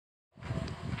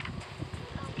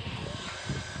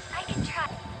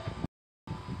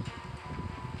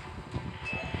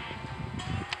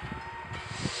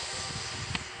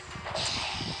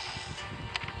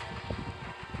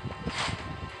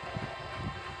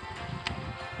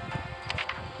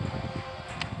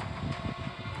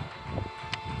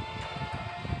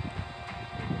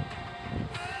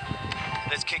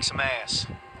kick some ass.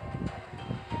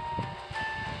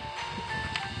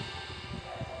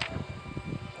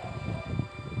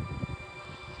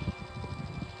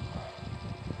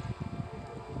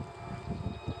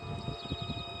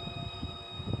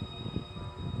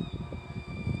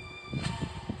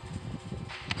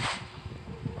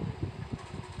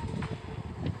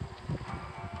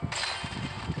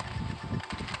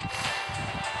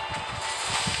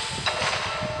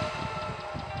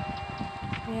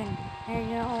 Ayan,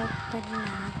 area open na.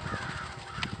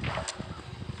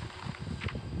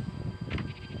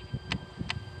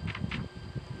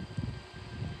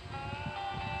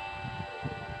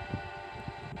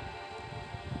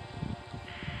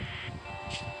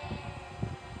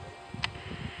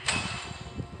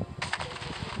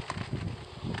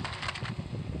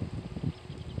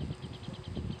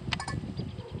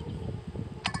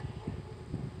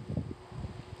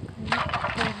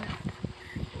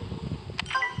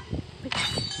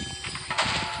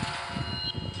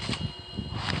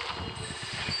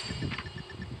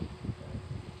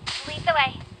 Lead the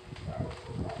way.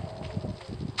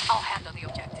 I'll handle the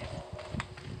objective.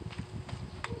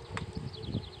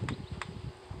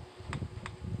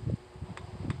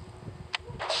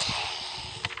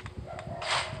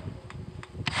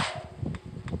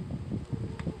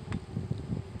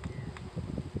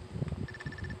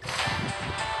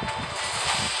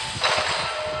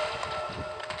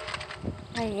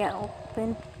 Area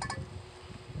open.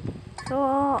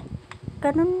 So,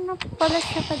 ganun na pala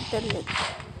siya kadali.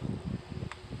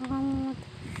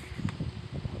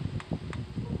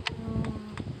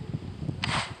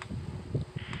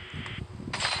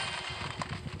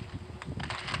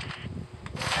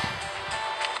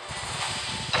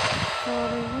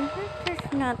 Sorry, this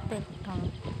is not it.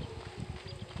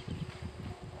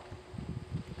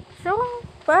 So,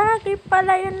 bagay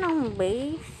pala yun ng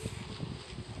base.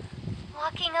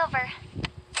 Walking over.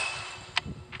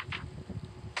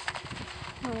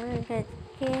 Oh, that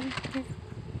kid.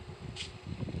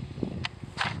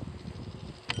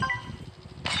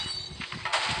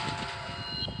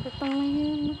 Ito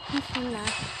mahirap na sila.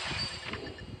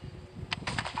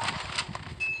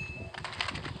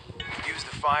 Use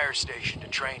the fire station to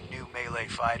train new melee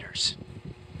fighters.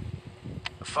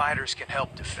 The fighters can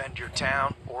help defend your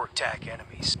town or attack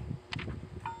enemies.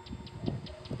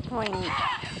 Point.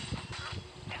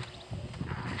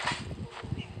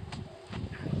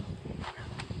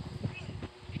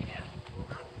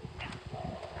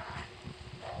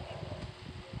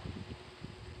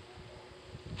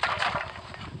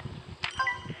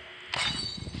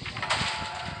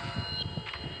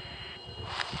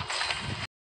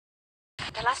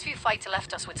 The last few fights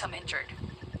left us with some injured.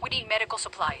 We need medical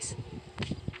supplies.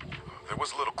 There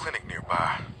was a little clinic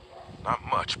nearby. Not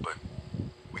much, but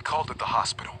we called it the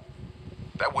hospital.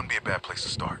 That wouldn't be a bad place to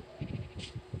start.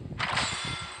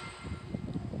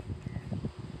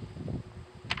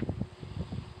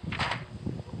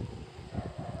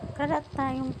 Wala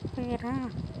tayong pera.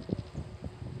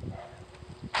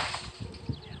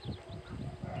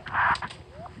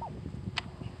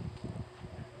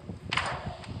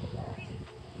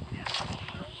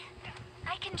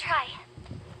 I can try.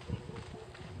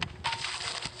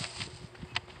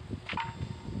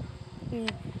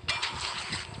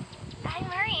 I'm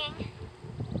hurrying.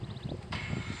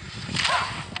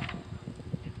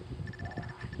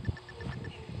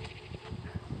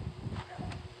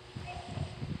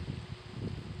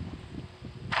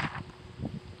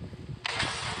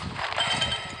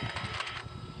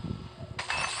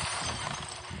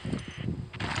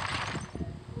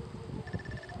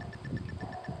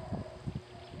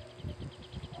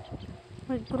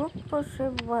 May group to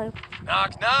survive.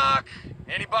 Knock, knock!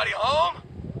 Anybody home?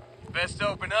 Best to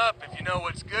open up if you know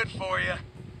what's good for you.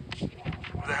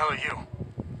 Who the hell are you?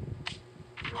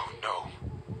 Oh no.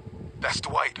 That's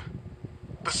Dwight.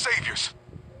 The Saviors.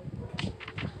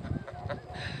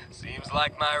 Seems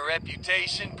like my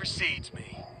reputation precedes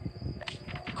me.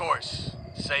 Of course,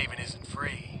 saving isn't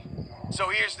free. So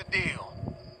here's the deal.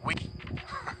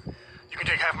 You can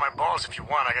take half my balls if you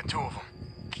want. I got 2 of them.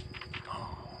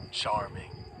 Oh, charming.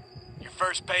 Your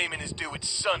first payment is due at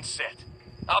sunset.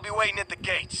 I'll be waiting at the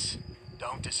gates.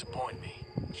 Don't disappoint me.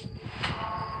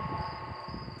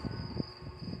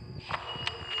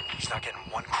 He's not getting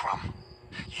 1 crumb.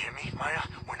 You hear me, Maya?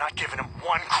 We're not giving him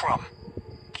 1 crumb.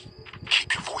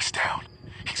 Keep your voice down.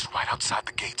 He's right outside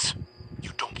the gates.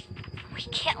 You don't... We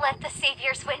can't let the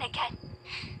Saviors win again.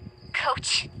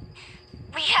 Coach,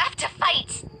 we have to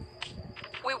fight.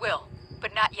 We will,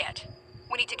 but not yet.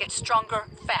 We need to get stronger,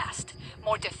 fast.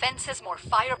 More defenses, more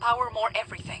firepower, more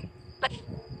everything.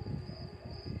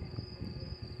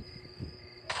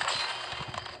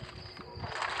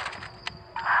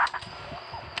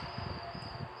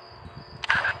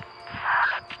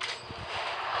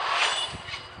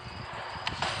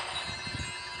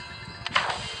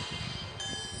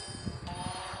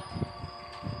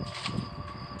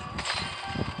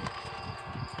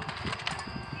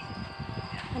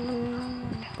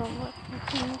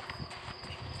 Okay,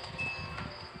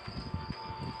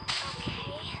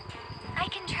 I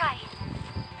can try.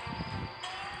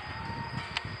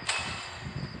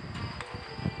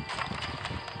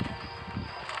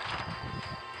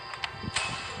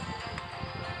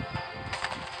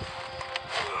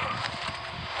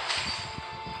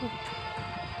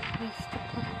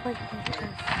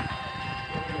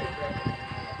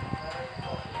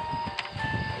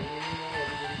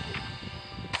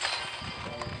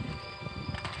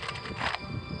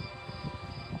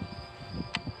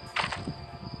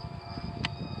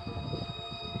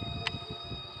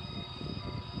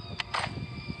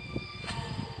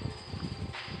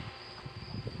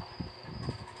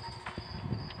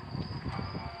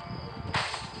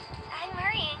 I'm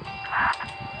hurrying.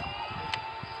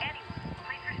 Annie,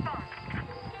 please respond.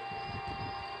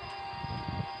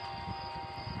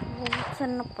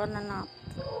 Buksan na pala natin.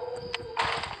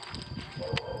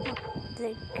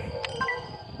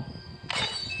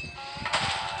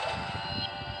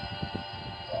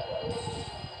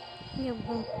 Yung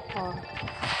bungkol.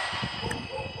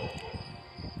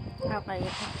 Okay.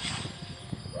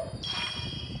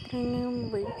 Training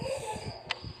base.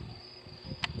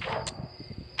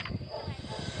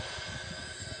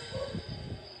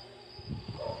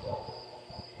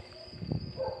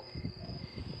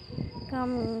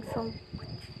 Coming some.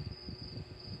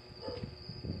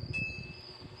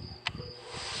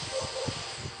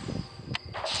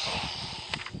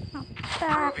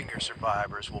 Improving your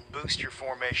survivors will boost your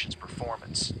formation's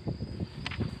performance.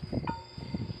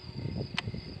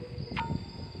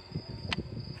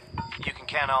 You can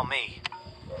count on me.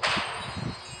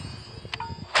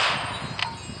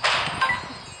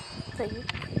 Sige.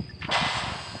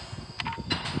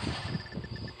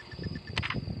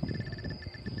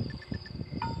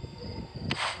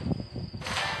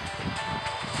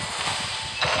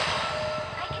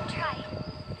 I can try.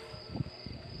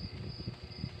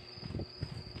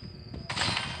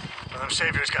 Well, them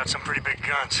saviors got some pretty big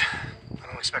guns. I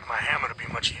don't expect my hammer to be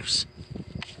much use.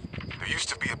 There used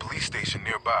to be a police station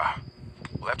nearby.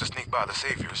 We'll have to sneak by the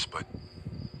saviors, but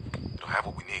it'll have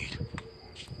what we need.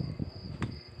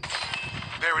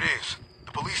 There it is,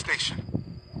 the police station.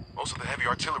 Most of the heavy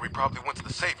artillery probably went to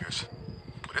the saviors,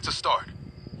 but it's a start.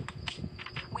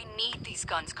 We need these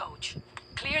guns, Coach.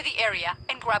 Clear the area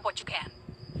and grab what you can.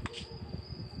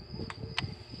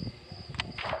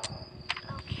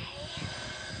 Okay,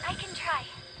 I can try.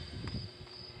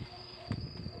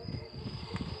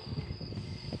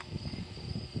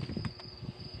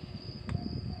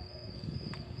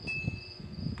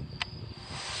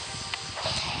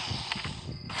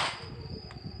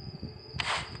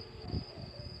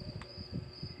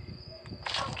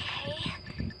 Okay,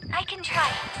 I can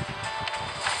try.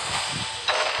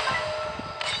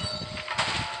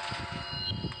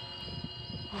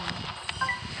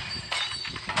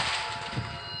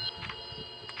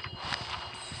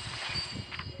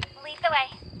 Lead the way.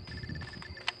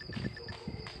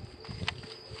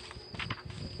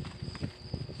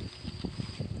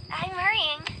 I'm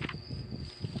hurrying.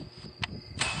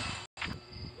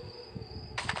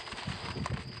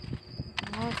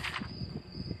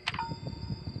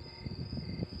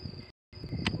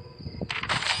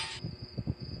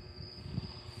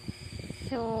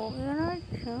 So, yun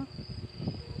siya.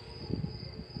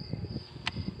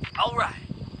 All right.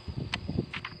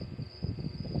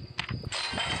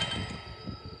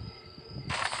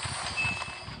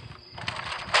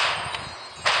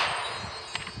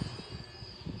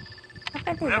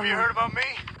 Whatever you heard about me,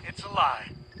 it's a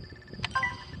lie.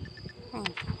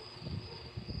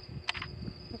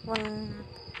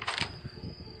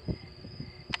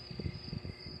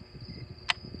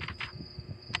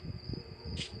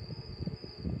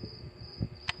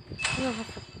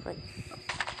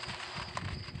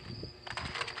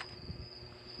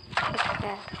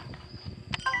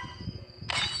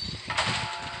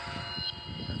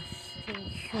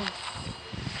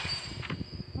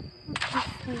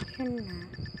 Station na.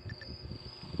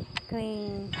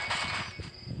 Green.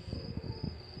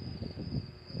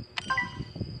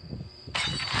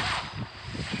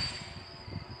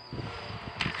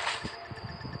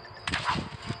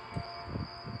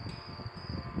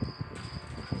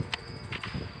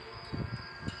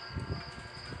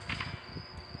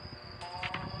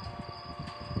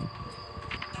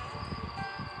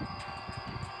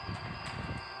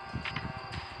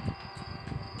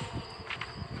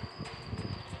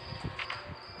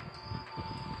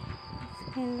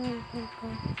 Hello,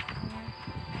 people.